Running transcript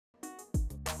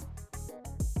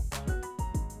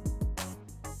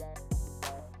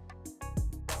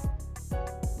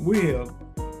We have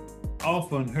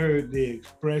often heard the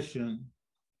expression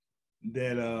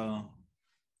that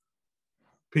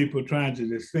people trying to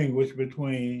distinguish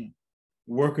between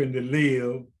working to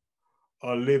live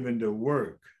or living to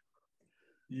work.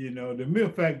 The mere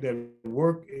fact that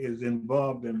work is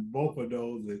involved in both of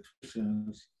those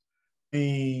expressions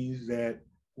means that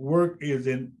work is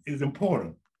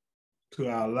important to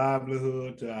our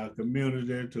livelihood, to our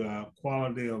community, to our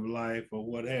quality of life, or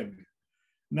what have you.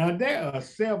 Now, there are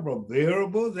several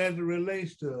variables as it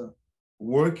relates to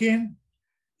working,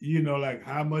 like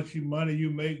how much money you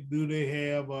make, do they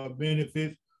have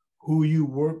benefits, who you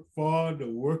work for, the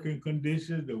working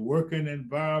conditions, the working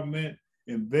environment,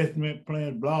 investment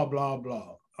plan, blah, blah,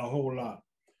 blah, a whole lot.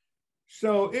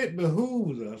 So it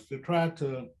behooves us to try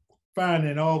to find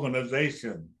an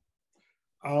organization,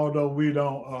 although we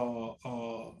don't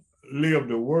live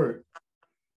to work,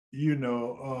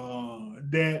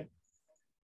 that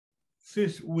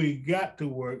since we got to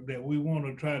work, that we want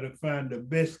to try to find the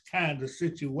best kind of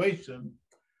situation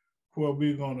where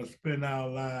we're going to spend our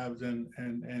lives and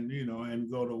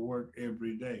go to work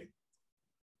every day.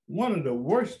 One of the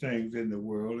worst things in the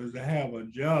world is to have a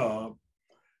job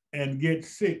and get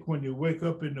sick when you wake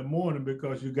up in the morning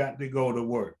because you got to go to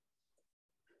work.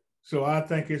 So I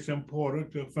think it's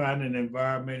important to find an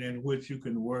environment in which you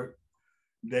can work,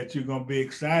 that you're going to be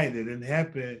excited and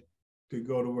happy to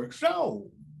go to work. So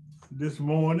this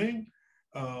morning,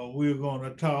 we're going to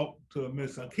talk to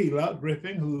Miss Akilah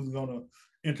Griffin, who's going to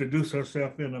introduce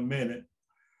herself in a minute.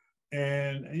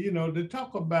 And, to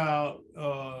talk about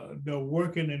the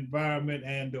working environment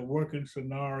and the working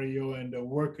scenario and the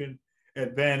working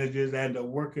advantages and the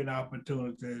working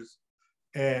opportunities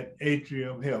at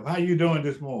Atrium Health. How you doing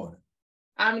this morning?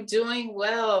 I'm doing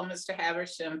well, Mr.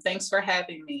 Haversham. Thanks for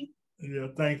having me. Yeah,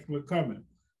 thanks for coming.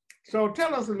 So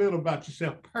tell us a little about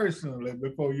yourself personally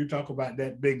before you talk about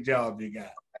that big job you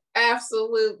got.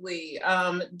 Absolutely.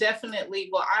 Definitely.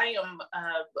 Well, I am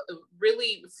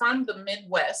really from the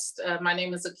Midwest. My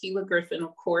name is Akilah Griffin,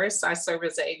 of course. I serve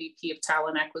as the AVP of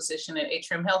Talent Acquisition at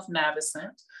Atrium Health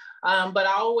Navicent. But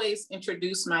I always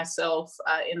introduce myself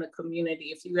in the community.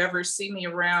 If you ever see me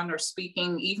around or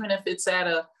speaking, even if it's at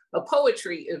a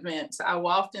poetry event, I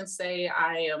will often say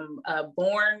I am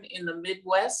born in the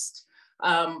Midwest.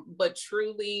 But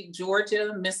truly,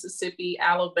 Georgia, Mississippi,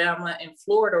 Alabama, and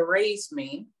Florida raised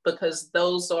me because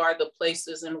those are the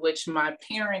places in which my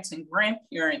parents and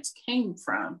grandparents came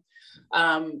from.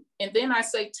 And then I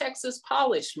say Texas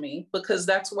polished me because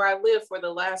that's where I lived for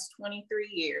the last 23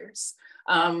 years.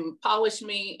 Polished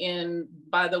me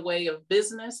by the way of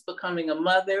business, becoming a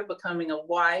mother, becoming a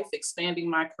wife, expanding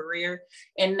my career,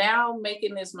 and now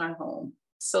making this my home.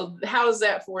 So how is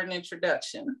that for an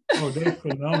introduction? Oh, that's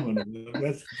phenomenal.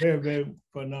 That's very, very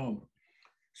phenomenal.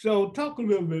 So talk a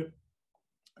little bit,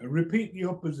 repeat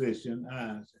your position.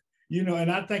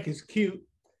 And I think it's cute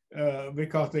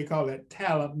because they call it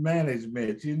talent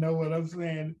management. You know what I'm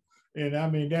saying? And I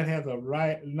mean, that has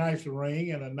a nice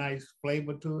ring and a nice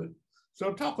flavor to it.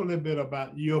 So talk a little bit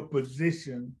about your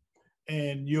position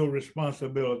and your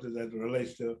responsibilities as it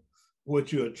relates to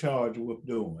what you're charged with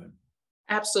doing.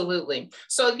 Absolutely.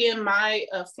 So again, my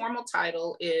formal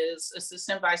title is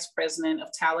Assistant Vice President of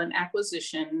Talent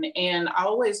Acquisition. And I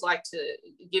always like to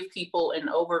give people an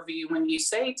overview. When you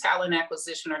say talent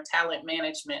acquisition or talent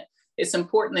management, it's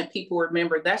important that people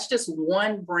remember that's just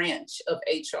one branch of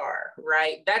HR,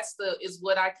 right? Is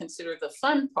what I consider the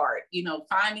fun part,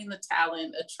 finding the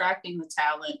talent, attracting the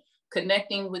talent,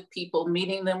 connecting with people,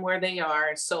 meeting them where they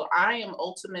are. So I am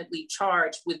ultimately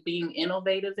charged with being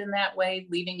innovative in that way,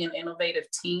 leading an innovative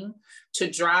team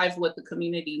to drive what the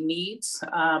community needs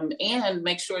and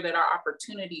make sure that our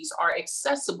opportunities are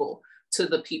accessible to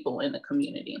the people in the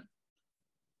community.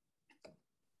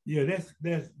 Yeah, that's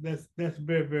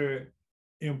very, very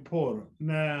important.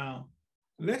 Now,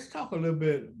 let's talk a little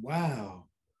bit. Wow,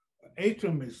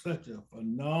 Atrium is such a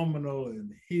phenomenal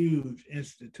and huge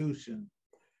institution.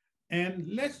 And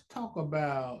let's talk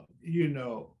about,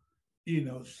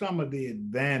 some of the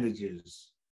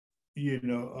advantages,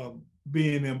 of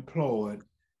being employed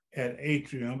at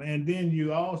Atrium. And then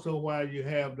you also, while you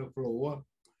have the floor,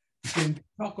 can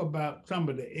talk about some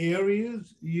of the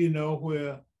areas,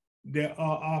 where there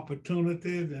are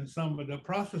opportunities and some of the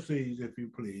processes, if you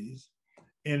please,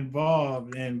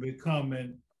 involved in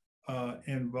becoming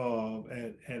involved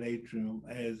at Atrium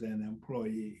as an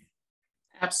employee.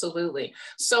 Absolutely.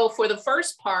 So for the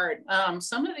first part,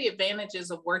 some of the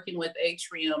advantages of working with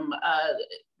Atrium,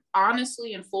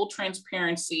 honestly, in full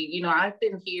transparency, I've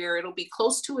been here, it'll be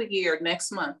close to a year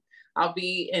next month. I'll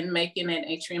be making an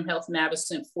Atrium Health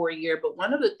Navicent for a year. But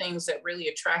one of the things that really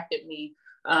attracted me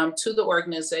to the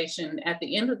organization at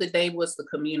the end of the day was the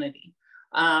community.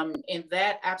 And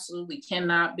that absolutely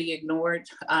cannot be ignored.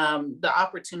 The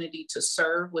opportunity to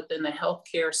serve within the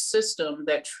healthcare system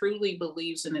that truly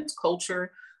believes in its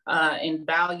culture and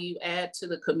value add to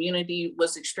the community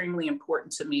was extremely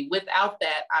important to me. Without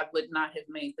that, I would not have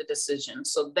made the decision.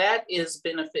 So that is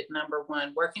benefit number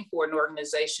one, working for an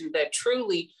organization that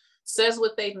truly says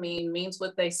what they mean, means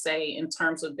what they say in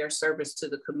terms of their service to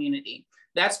the community.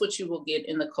 That's what you will get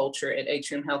in the culture at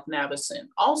Atrium Health Navicent.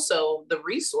 Also, the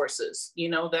resources,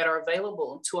 that are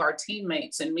available to our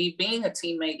teammates, and me being a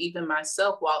teammate, even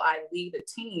myself, while I lead a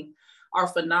team, are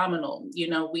phenomenal.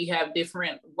 We have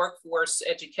different workforce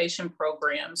education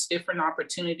programs, different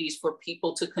opportunities for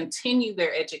people to continue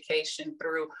their education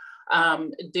through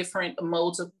different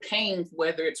modes of paying,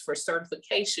 whether it's for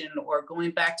certification or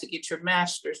going back to get your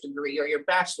master's degree or your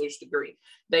bachelor's degree.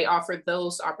 They offer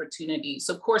those opportunities.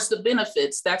 Of course, the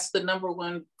benefits, that's the number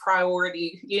one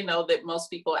priority, that most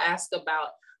people ask about.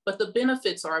 But the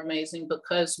benefits are amazing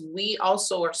because we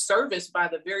also are serviced by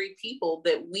the very people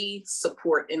that we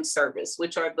support in service,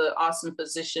 which are the awesome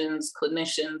physicians,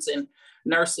 clinicians, and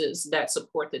nurses that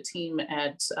support the team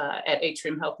at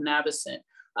Atrium Health Navicent.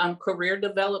 Career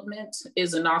development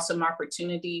is an awesome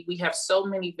opportunity. We have so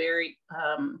many varied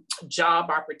job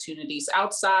opportunities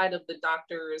outside of the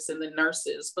doctors and the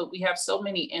nurses, but we have so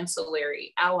many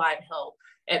ancillary, allied health,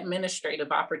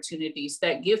 administrative opportunities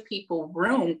that give people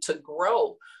room to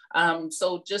grow.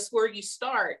 So just where you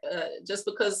start, just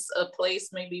because a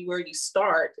place may be where you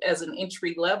start as an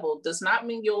entry level does not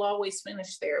mean you'll always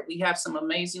finish there. We have some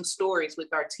amazing stories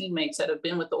with our teammates that have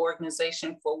been with the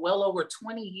organization for well over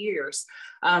 20 years,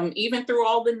 even through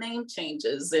all the name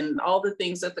changes and all the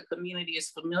things that the community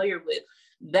is familiar with.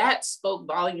 That spoke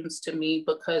volumes to me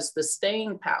because the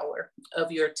staying power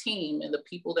of your team and the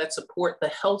people that support the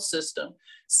health system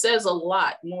says a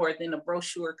lot more than a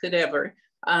brochure could ever.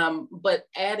 But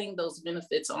adding those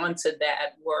benefits onto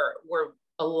that were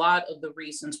a lot of the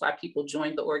reasons why people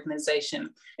joined the organization.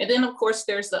 And then, of course,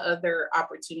 there's the other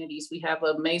opportunities. We have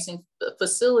amazing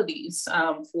facilities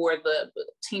for the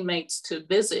teammates to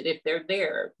visit if they're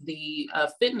there. The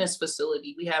fitness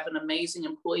facility, we have an amazing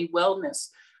employee wellness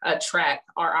track,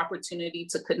 our opportunity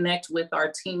to connect with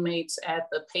our teammates at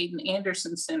the Peyton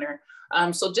Anderson Center.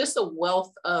 So just a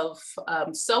wealth of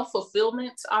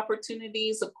self-fulfillment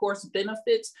opportunities, of course,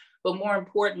 benefits, but more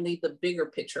importantly, the bigger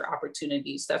picture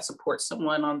opportunities that support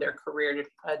someone on their career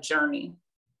journey.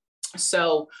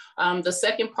 So the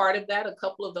second part of that, a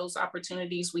couple of those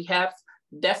opportunities we have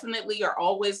definitely are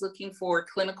always looking for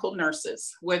clinical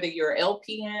nurses, whether you're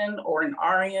LPN or an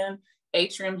RN.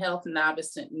 Atrium Health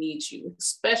Navicent needs you,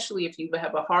 especially if you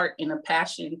have a heart and a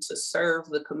passion to serve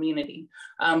the community.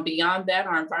 Beyond that,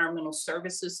 our environmental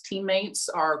services teammates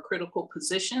are critical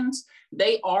positions.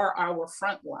 They are our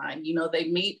front line. They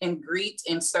meet and greet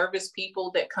and service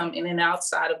people that come in and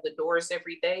outside of the doors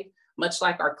every day, much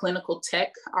like our clinical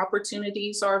tech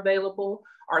opportunities are available.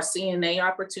 Our CNA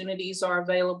opportunities are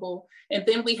available. And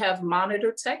then we have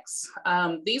monitor techs.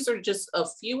 These are just a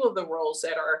few of the roles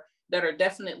that are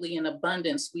definitely in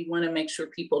abundance. We want to make sure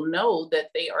people know that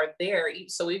they are there.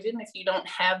 So even if you don't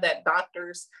have that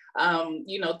doctor's,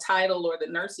 title or the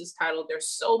nurse's title, there's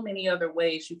so many other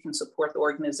ways you can support the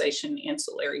organization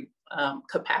ancillary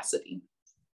capacity.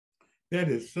 That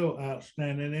is so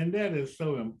outstanding, and that is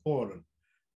so important,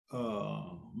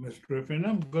 Ms. Griffin.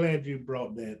 I'm glad you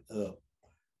brought that up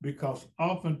because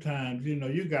oftentimes,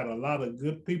 you got a lot of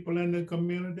good people in the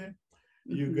community.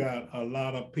 You got a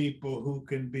lot of people who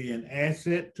can be an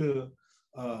asset to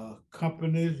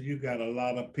companies. You got a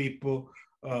lot of people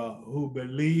who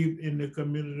believe in the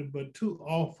community, but too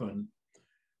often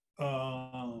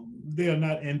they're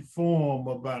not informed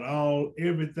about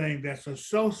everything that's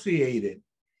associated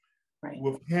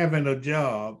with having a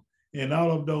job and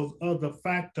all of those other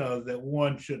factors that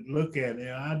one should look at.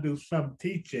 And I do some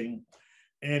teaching,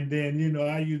 and then,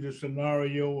 I use a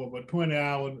scenario of a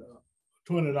 $20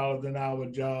 an hour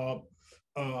job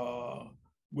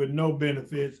with no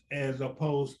benefits as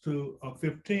opposed to a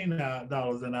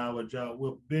 $15 an hour job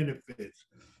with benefits.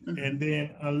 And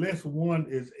then unless one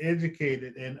is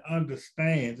educated and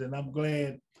understands, and I'm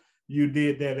glad you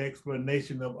did that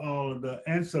explanation of all of the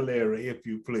ancillary, if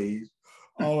you please,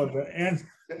 all of the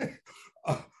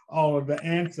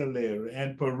ancillary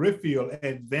and peripheral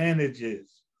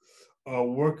advantages of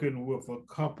working with a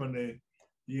company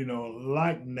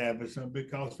like Navicent,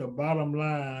 because the bottom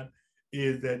line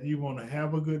is that you want to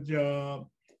have a good job.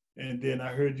 And then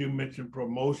I heard you mention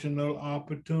promotional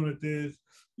opportunities,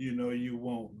 you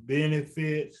want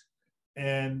benefits,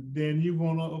 and then you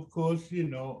want to, of course,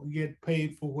 get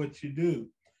paid for what you do.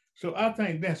 So I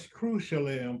think that's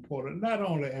crucially important, not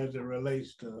only as it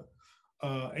relates to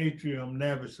Atrium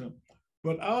Navicent,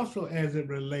 but also as it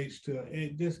relates to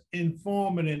just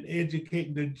informing and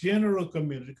educating the general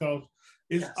community, because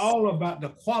it's all about the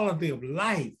quality of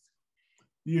life,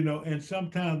 and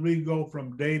sometimes we go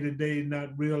from day to day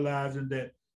not realizing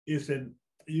that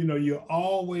you're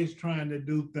always trying to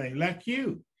do things like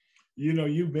you've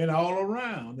been all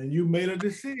around and you made a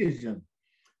decision,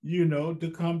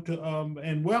 to come to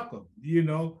and welcome,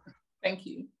 Thank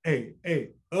you. Hey,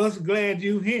 us glad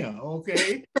you here,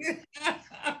 okay?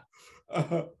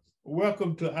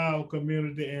 Welcome to our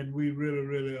community, and we really,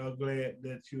 really are glad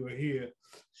that you are here.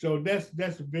 So that's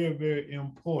very, very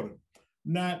important.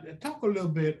 Now, talk a little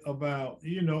bit about,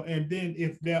 and then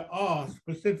if there are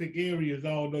specific areas,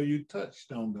 although you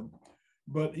touched on them,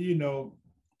 but,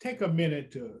 take a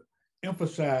minute to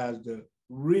emphasize the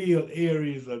real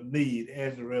areas of need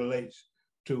as it relates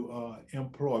to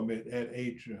employment at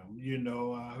Atrium.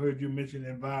 I heard you mention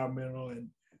environmental and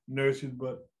nursing,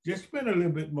 but just spend a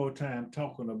little bit more time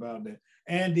talking about that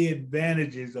and the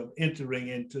advantages of entering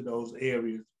into those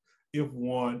areas if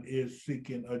one is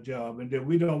seeking a job. And then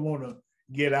we don't want to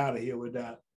get out of here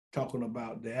without talking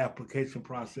about the application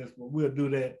process, but we'll do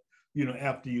that,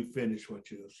 after you finish what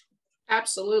you're saying.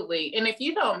 Absolutely. And if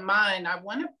you don't mind, I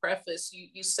want to preface,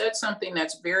 you said something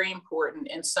that's very important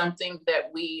and something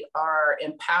that we are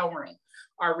empowering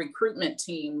our recruitment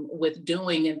team with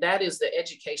doing, and that is the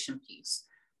education piece.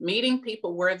 Meeting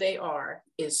people where they are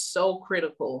is so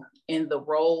critical in the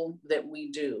role that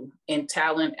we do in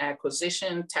talent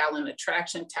acquisition, talent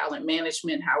attraction, talent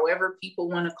management, however people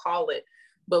want to call it.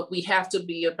 But we have to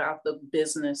be about the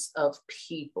business of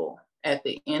people at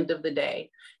the end of the day.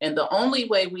 And the only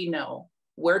way we know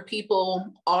where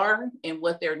people are and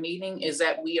what they're needing is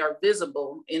that we are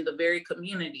visible in the very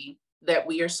community that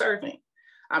we are serving.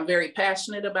 I'm very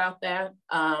passionate about that.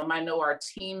 I know our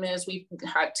team is. We've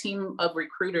had a team of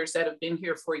recruiters that have been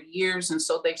here for years. And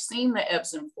so they've seen the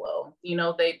ebbs and flow.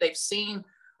 They've seen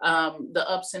the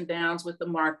ups and downs with the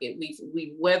market.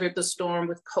 We've weathered the storm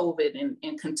with COVID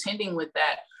and contending with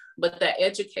that. But that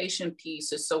education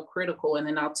piece is so critical. And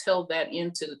then I'll tell that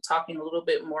into talking a little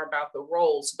bit more about the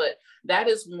roles. But that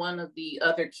is one of the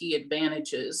other key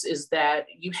advantages, is that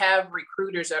you have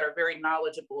recruiters that are very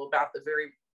knowledgeable about the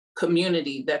very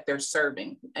community that they're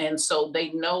serving. And so they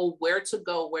know where to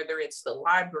go, whether it's the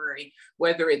library,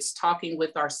 whether it's talking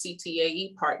with our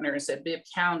CTAE partners at Bibb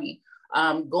County,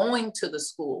 going to the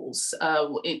schools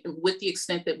with the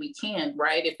extent that we can,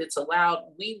 right? If it's allowed,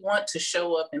 we want to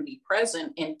show up and be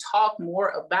present and talk more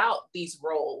about these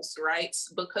roles, right?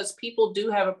 Because people do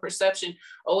have a perception,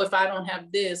 oh, if I don't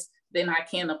have this, then I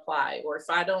can't apply, or if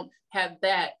I don't have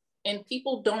that, and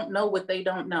people don't know what they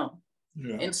don't know.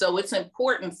 Yeah. And so it's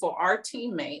important for our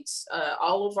teammates,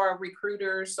 all of our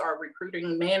recruiters, our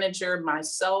recruiting manager,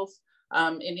 myself,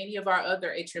 and any of our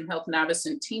other Atrium Health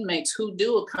Navicent teammates who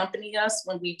do accompany us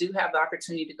when we do have the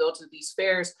opportunity to go to these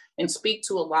fairs and speak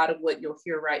to a lot of what you'll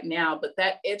hear right now. But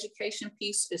that education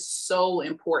piece is so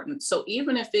important. So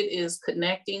even if it is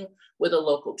connecting with a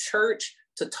local church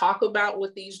to talk about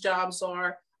what these jobs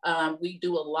are, we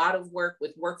do a lot of work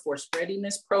with workforce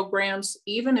readiness programs,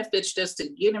 even if it's just to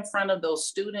get in front of those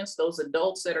students, those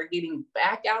adults that are getting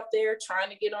back out there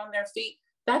trying to get on their feet.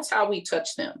 That's how we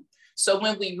touch them. So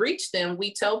when we reach them,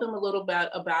 we tell them a little bit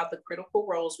about the critical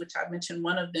roles, which I mentioned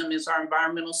one of them is our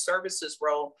environmental services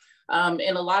role. And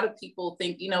a lot of people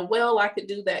think, well, I could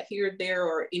do that here, there,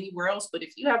 or anywhere else. But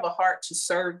if you have a heart to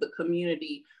serve the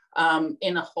community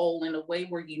in a whole, in a way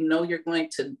where you're going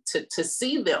to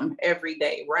see them every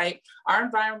day, right? Our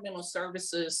environmental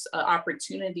services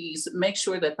opportunities make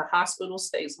sure that the hospital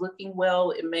stays looking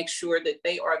well. It makes sure that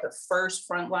they are the first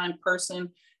frontline person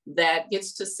that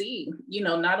gets to see,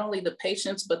 not only the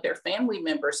patients, but their family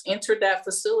members enter that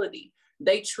facility.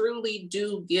 They truly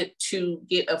do get to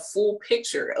get a full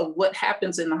picture of what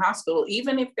happens in the hospital,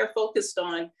 even if they're focused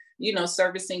on,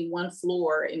 servicing one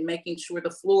floor and making sure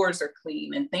the floors are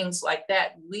clean and things like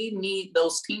that. We need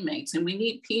those teammates, and we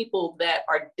need people that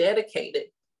are dedicated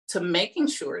to making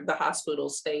sure the hospital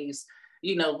stays,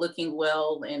 looking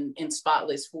well and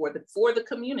spotless for the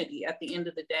community at the end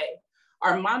of the day.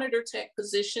 Our monitor tech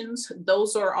positions,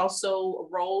 those are also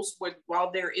roles where,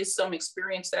 while there is some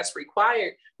experience that's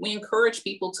required, we encourage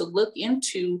people to look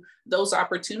into those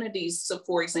opportunities. So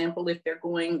for example, if they're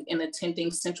going and attending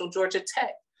Central Georgia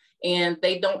Tech and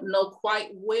they don't know quite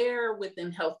where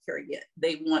within healthcare yet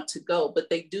they want to go, but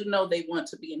they do know they want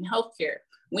to be in healthcare,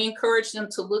 we encourage them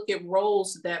to look at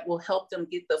roles that will help them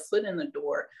get the foot in the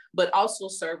door, but also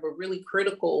serve a really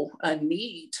critical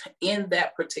need in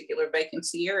that particular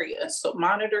vacancy area. So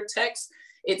monitor techs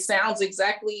It sounds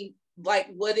exactly like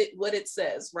what it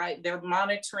says, right? They're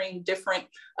monitoring different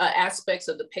aspects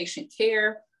of the patient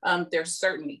care. There's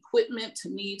certain equipment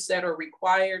needs that are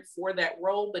required for that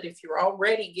role. But if you're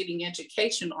already getting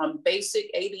education on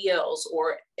basic ADLs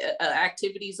or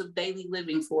activities of daily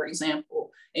living, for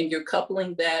example, and you're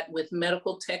coupling that with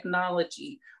medical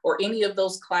technology or any of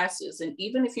those classes, and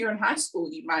even if you're in high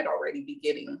school, you might already be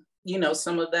getting,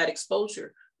 some of that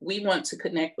exposure. We want to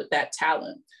connect with that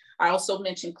talent. I also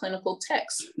mentioned clinical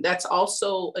techs. That's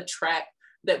also a track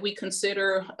that we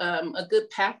consider a good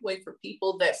pathway for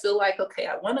people that feel like, okay,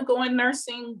 I want to go in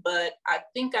nursing, but I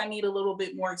think I need a little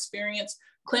bit more experience.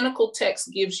 Clinical techs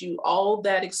gives you all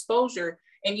that exposure,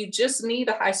 and you just need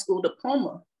a high school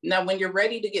diploma. Now, when you're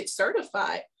ready to get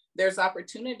certified, there's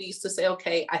opportunities to say,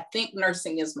 okay, I think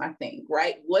nursing is my thing,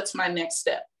 right? What's my next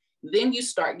step? Then you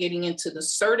start getting into the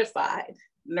certified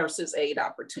nurses aid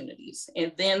opportunities.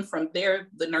 And then from there,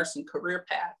 the nursing career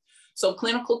path. So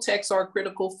clinical techs are a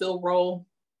critical field role.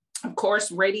 Of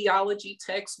course, radiology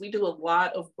techs, we do a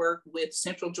lot of work with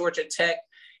Central Georgia Tech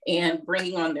and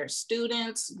bringing on their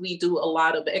students. We do a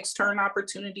lot of extern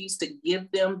opportunities to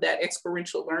give them that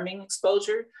experiential learning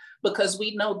exposure, because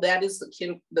we know that is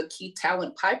the key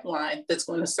talent pipeline that's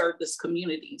going to serve this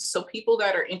community. So people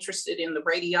that are interested in the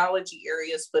radiology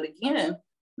areas, but again,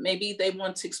 maybe they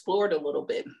want to explore it a little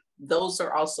bit, those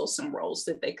are also some roles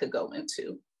that they could go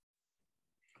into.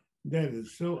 That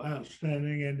is so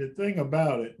outstanding. And the thing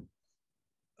about it,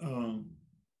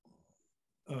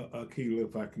 Akilah,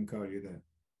 if I can call you that.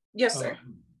 Yes, sir.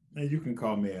 And you can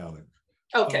call me Alex.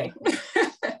 Okay.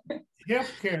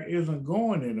 Healthcare isn't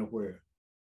going anywhere.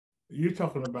 You're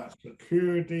talking about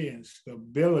security and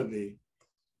stability.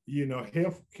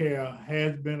 Healthcare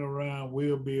has been around,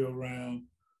 will be around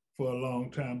for a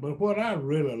long time. But what I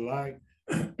really like,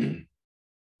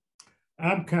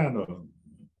 I'm kind of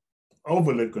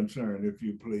overly concerned, if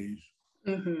you please,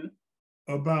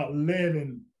 about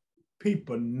letting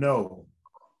people know,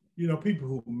 people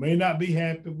who may not be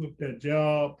happy with their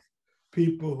job,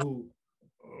 people who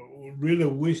really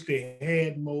wish they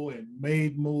had more and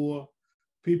made more,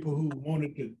 people who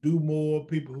wanted to do more,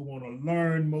 people who want to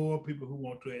learn more, people who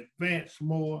want to advance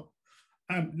more.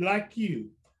 I'm like you.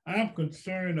 I'm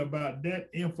concerned about that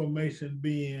information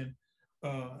being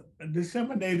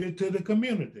disseminated to the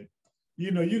community.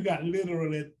 You got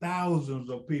literally thousands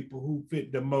of people who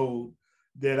fit the mold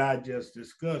that I just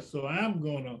discussed. So I'm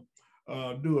going to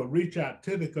do a reach out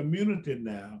to the community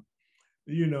now,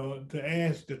 to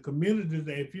ask the community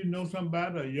that if you know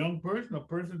somebody, a young person, a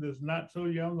person that's not so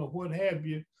young or what have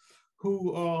you,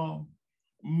 who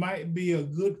might be a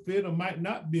good fit or might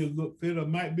not be a good fit or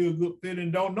might be a good fit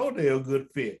and don't know they're a good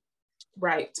fit.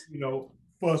 Right.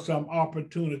 For some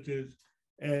opportunities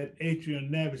at Atrium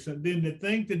Navicent. Then the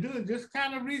thing to do is just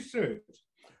kind of research.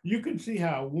 You can see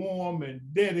how warm and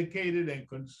dedicated and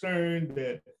concerned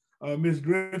that Ms.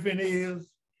 Griffin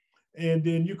is. And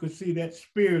then you can see that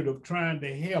spirit of trying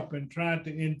to help and trying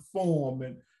to inform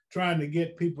and trying to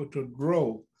get people to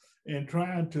grow and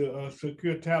trying to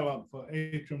secure talent for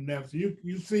Atrium Navicent.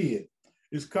 You see it.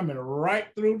 It's coming right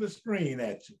through the screen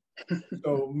at you.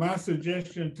 So my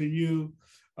suggestion to you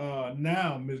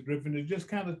now, Ms. Griffin, is just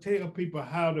kind of tell people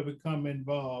how to become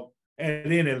involved at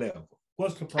any level.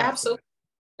 What's the process?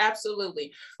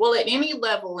 Absolutely. Well, at any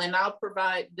level, and I'll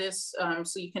provide this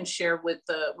so you can share with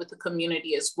the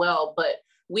community as well. But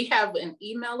we have an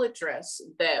email address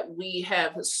that we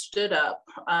have stood up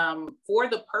for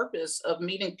the purpose of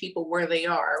meeting people where they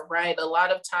are. Right. A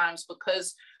lot of times,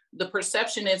 because the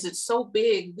perception is it's so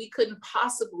big, we couldn't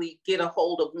possibly get a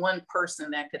hold of one person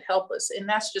that could help us. And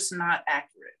that's just not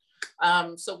accurate.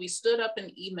 So we stood up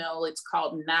an email. It's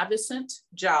called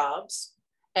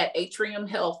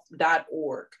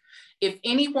navicentjobs@atriumhealth.org. If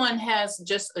anyone has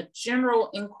just a general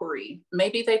inquiry,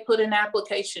 maybe they put an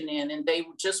application in and they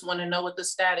just want to know what the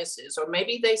status is, or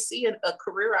maybe they see a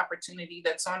career opportunity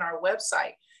that's on our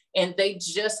website and they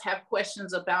just have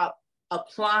questions about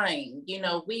applying.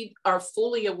 We are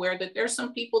fully aware that there's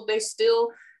some people, they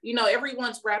still,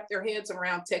 everyone's wrapped their heads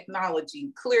around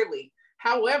technology, clearly.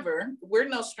 However, we're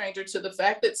no stranger to the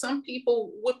fact that some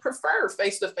people would prefer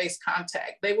face-to-face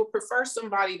contact. They would prefer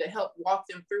somebody to help walk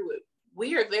them through it.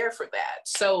 We are there for that.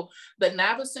 So the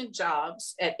Navicent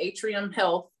Jobs at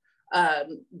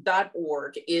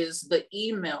atriumhealth.org is the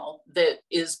email that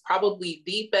is probably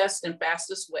the best and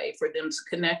fastest way for them to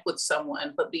connect with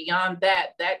someone. But beyond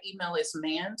that, that email is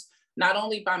manned not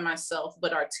only by myself,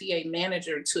 but our TA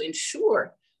manager to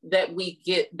ensure that we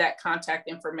get that contact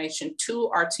information to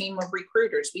our team of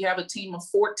recruiters. We have a team of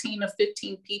 14 or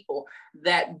 15 people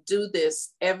that do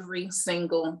this every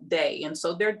single day. And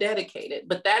so they're dedicated,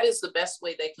 but that is the best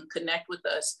way they can connect with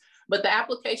us. But the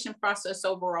application process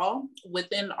overall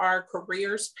within our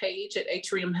careers page at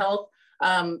Atrium Health,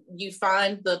 you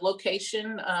find the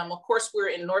location. Of course, we're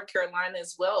in North Carolina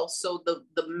as well. So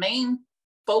the main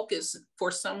focus for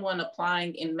someone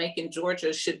applying in Macon,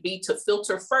 Georgia should be to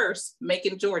filter first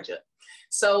Macon, Georgia.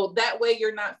 So that way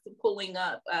you're not pulling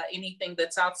up anything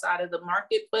that's outside of the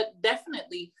market. But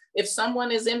definitely, if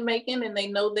someone is in Macon and they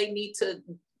know they need to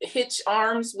hitch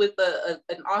arms with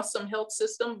an awesome health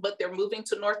system, but they're moving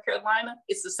to North Carolina,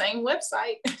 it's the same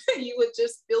website. You would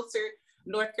just filter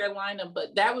North Carolina,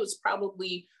 but that was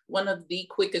probably one of the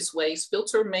quickest ways.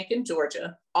 Filter Macon,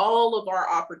 Georgia. All of our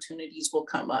opportunities will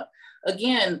come up.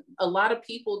 Again, a lot of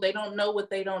people, they don't know what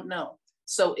they don't know.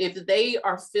 So if they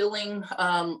are feeling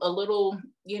a little,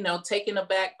 taken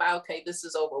aback by, okay, this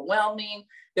is overwhelming.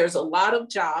 There's a lot of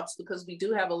jobs because we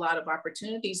do have a lot of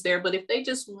opportunities there. But if they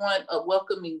just want a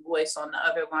welcoming voice on the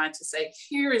other line to say,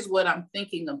 here is what I'm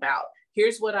thinking about.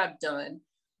 Here's what I've done.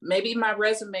 Maybe my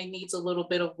resume needs a little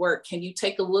bit of work. Can you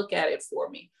take a look at it for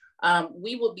me?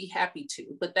 We will be happy to,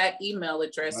 but that email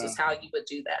address is how you would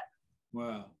do that.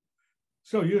 Wow.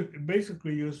 So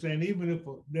you're saying, even if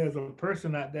there's a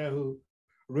person out there who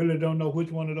really don't know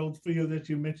which one of those fields that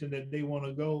you mentioned that they want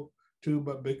to go to,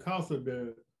 but because of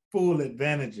the full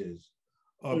advantages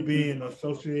of being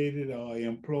associated or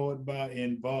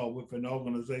involved with an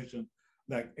organization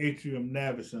like Atrium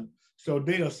Navicin, so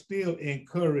they are still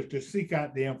encouraged to seek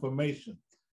out the information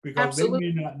because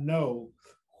Absolutely. They may not know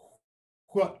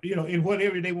what, in what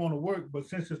area they want to work, but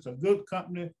since it's a good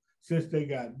company, since they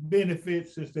got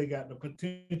benefits, since they got the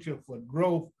potential for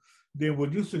growth, then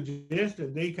would you suggest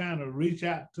that they kind of reach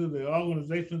out to the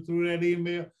organization through that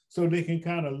email so they can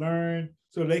kind of learn,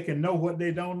 so they can know what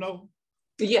they don't know?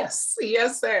 Yes,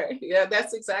 sir. Yeah,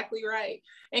 that's exactly right.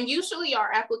 And usually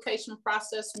our application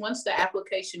process, once the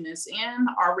application is in,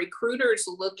 our recruiters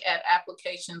look at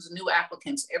applications, new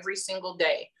applicants every single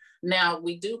day. Now,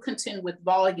 we do contend with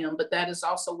volume, but that is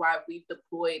also why we've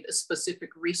deployed specific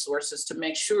resources to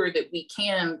make sure that we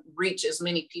can reach as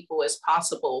many people as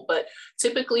possible. But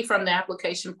typically from the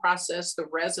application process, the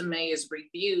resume is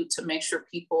reviewed to make sure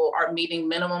people are meeting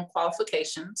minimum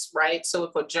qualifications, right? So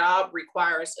if a job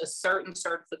requires a certain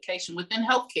certification within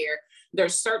healthcare,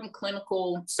 there's certain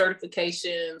clinical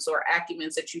certifications or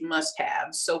acumens that you must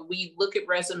have. So we look at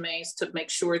resumes to make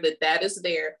sure that that is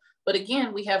there. But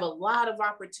again, we have a lot of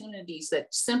opportunities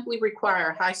that simply require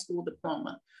a high school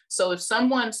diploma. So if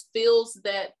someone feels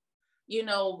that,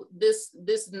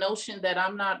 this notion that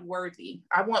I'm not worthy,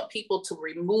 I want people to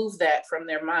remove that from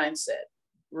their mindset,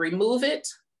 remove it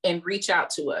and reach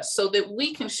out to us so that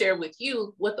we can share with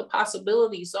you what the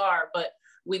possibilities are. But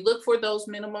we look for those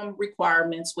minimum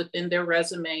requirements within their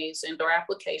resumes and their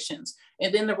applications.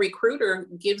 And then the recruiter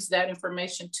gives that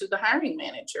information to the hiring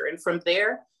manager. And from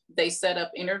there, they set up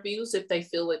interviews if they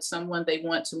feel it's someone they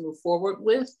want to move forward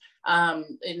with.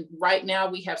 And right now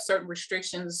we have certain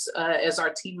restrictions, as our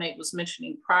teammate was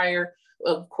mentioning prior,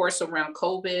 of course, around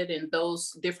COVID and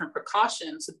those different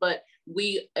precautions, but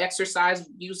we exercise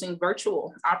using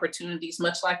virtual opportunities,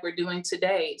 much like we're doing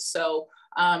today. So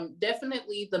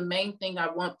definitely the main thing I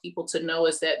want people to know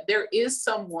is that there is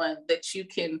someone that you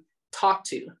can talk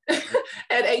to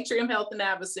at Atrium Health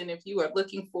Navicin if you are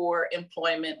looking for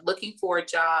employment, looking for a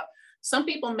job. Some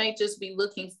people may just be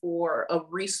looking for a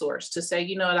resource to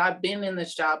say, I've been in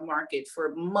this job market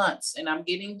for months and I'm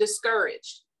getting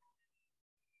discouraged.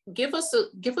 Give us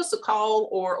a call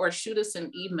or shoot us an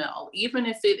email, even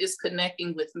if it is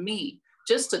connecting with me,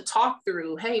 just to talk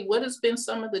through, hey, what has been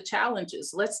some of the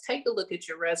challenges? Let's take a look at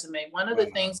your resume. One of the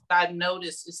things I've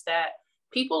noticed is that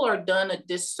people are done a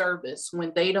disservice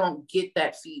when they don't get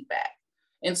that feedback.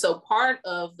 And so part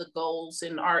of the goals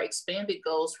and our expanded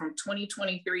goals from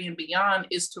 2023 and beyond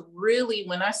is to really,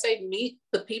 when I say meet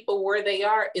the people where they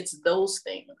are, it's those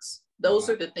things. Those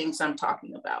are the things I'm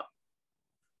talking about.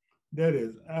 That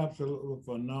is absolutely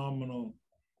phenomenal.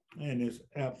 And it's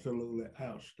absolutely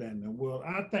outstanding. Well,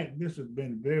 I think this has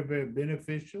been very, very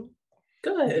beneficial.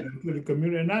 Good. To the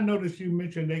community. And I noticed you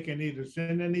mentioned they can either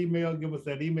send an email, give us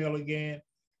that email again,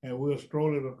 and we'll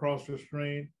scroll it across the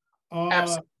screen. Or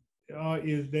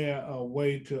is there a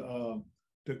way to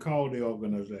call the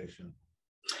organization?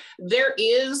 There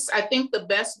is, I think the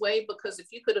best way, because if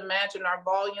you could imagine our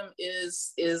volume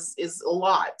is a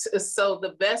lot. So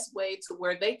the best way to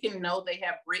where they can know they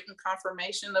have written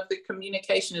confirmation of the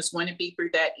communication is going to be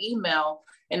through that email.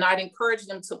 And I'd encourage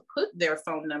them to put their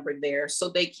phone number there so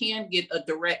they can get a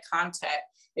direct contact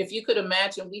if you could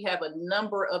imagine, we have a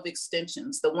number of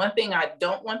extensions. The one thing I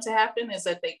don't want to happen is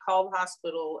that they call the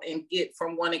hospital and get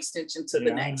from one extension to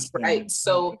the next, right?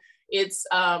 So it's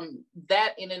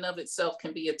that in and of itself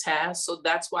can be a task. So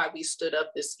that's why we stood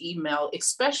up this email,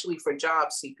 especially for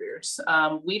job seekers.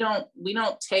 We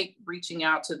don't take reaching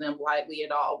out to them lightly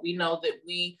at all. We know that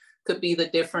we could be the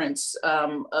difference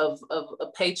of a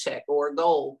paycheck or a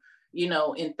goal,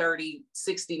 in 30,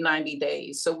 60, 90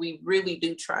 days. So we really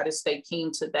do try to stay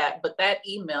keen to that. But that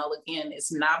email, again,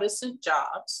 is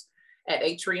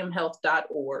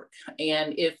navicentjobs@atriumhealth.org.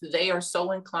 And if they are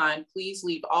so inclined, please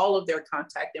leave all of their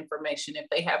contact information. If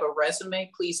they have a resume,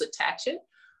 please attach it.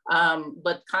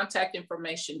 But contact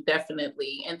information,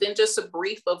 definitely. And then just a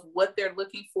brief of what they're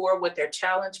looking for, what their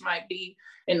challenge might be.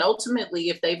 And ultimately,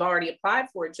 if they've already applied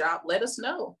for a job, let us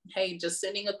know. Hey, just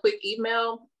sending a quick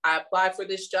email. I applied for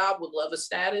this job, would love a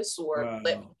status, or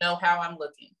let me know how I'm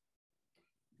looking.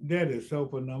 That is so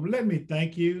phenomenal. Let me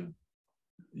thank you,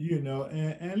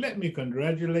 and let me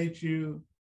congratulate you,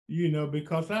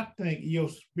 because I think your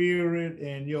spirit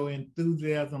and your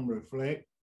enthusiasm reflect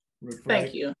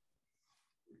Thank you.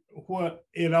 What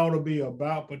it ought to be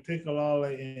about,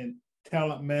 particularly in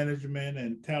talent management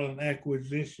and talent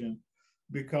acquisition,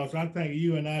 because I think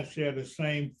you and I share the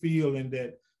same feeling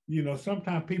that,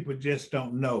 sometimes people just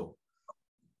don't know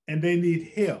and they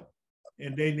need help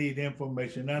and they need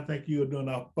information. I think you're doing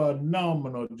a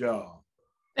phenomenal job.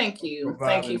 Thank you.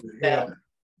 Thank you for that.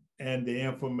 And the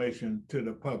information to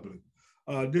the public.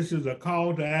 This is a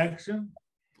call to action.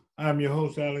 I'm your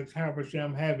host, Alex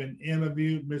Habersham, having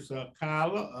interviewed Miss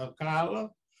Akila.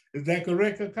 Is that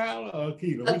correct, Akila or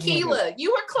Akila? Akila,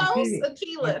 you were close,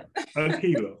 Akila.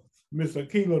 Akila. Miss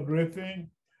Akila Griffin,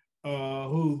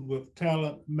 who's with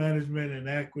Talent Management and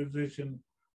Acquisition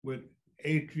with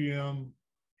Atrium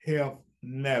Health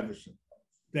Navicent.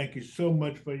 Thank you so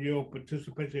much for your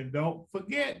participation. Don't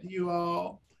forget, you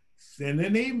all, send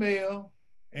an email,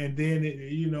 and then,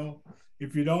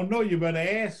 if you don't know, you better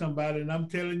ask somebody, and I'm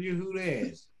telling you who to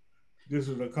ask. This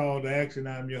is a call to action.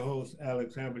 I'm your host,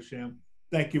 Alex Habersham.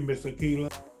 Thank you, Ms. Akila.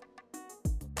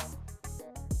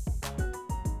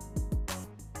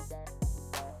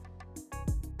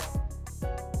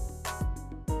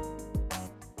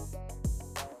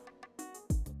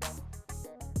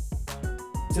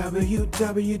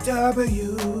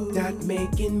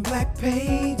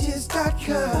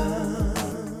 www.makingblackpages.com.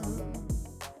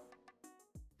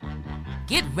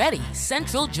 Get ready,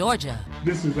 Central Georgia.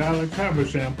 This is Alex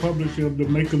Habersham, publisher of the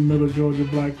Macon Middle Georgia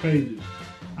Black Pages.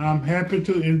 I'm happy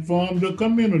to inform the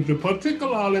community,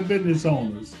 particularly business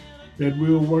owners, that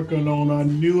we're working on a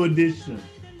new edition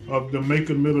of the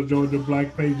Macon Middle Georgia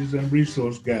Black Pages and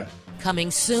Resource Guide. Coming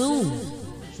soon.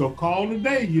 So call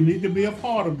today. You need to be a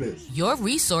part of this. Your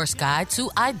resource guide to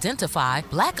identify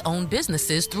Black-owned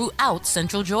businesses throughout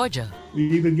Central Georgia. You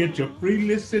either get your free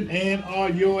listing and or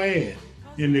your ad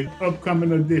in the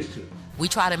upcoming edition. We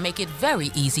try to make it very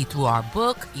easy through our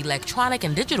book, electronic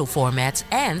and digital formats,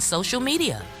 and social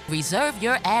media. Reserve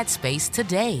your ad space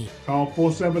today. Call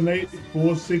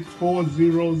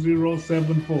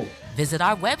 478-464-0074. Visit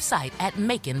our website at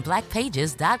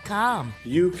makingblackpages.com.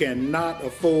 You cannot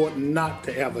afford not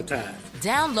to advertise.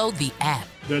 Download the app.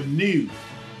 The new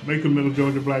Macon Middle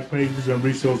Georgia Black Pages and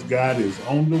Resource Guide is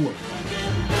on the way.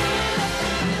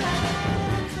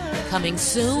 Coming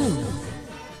soon.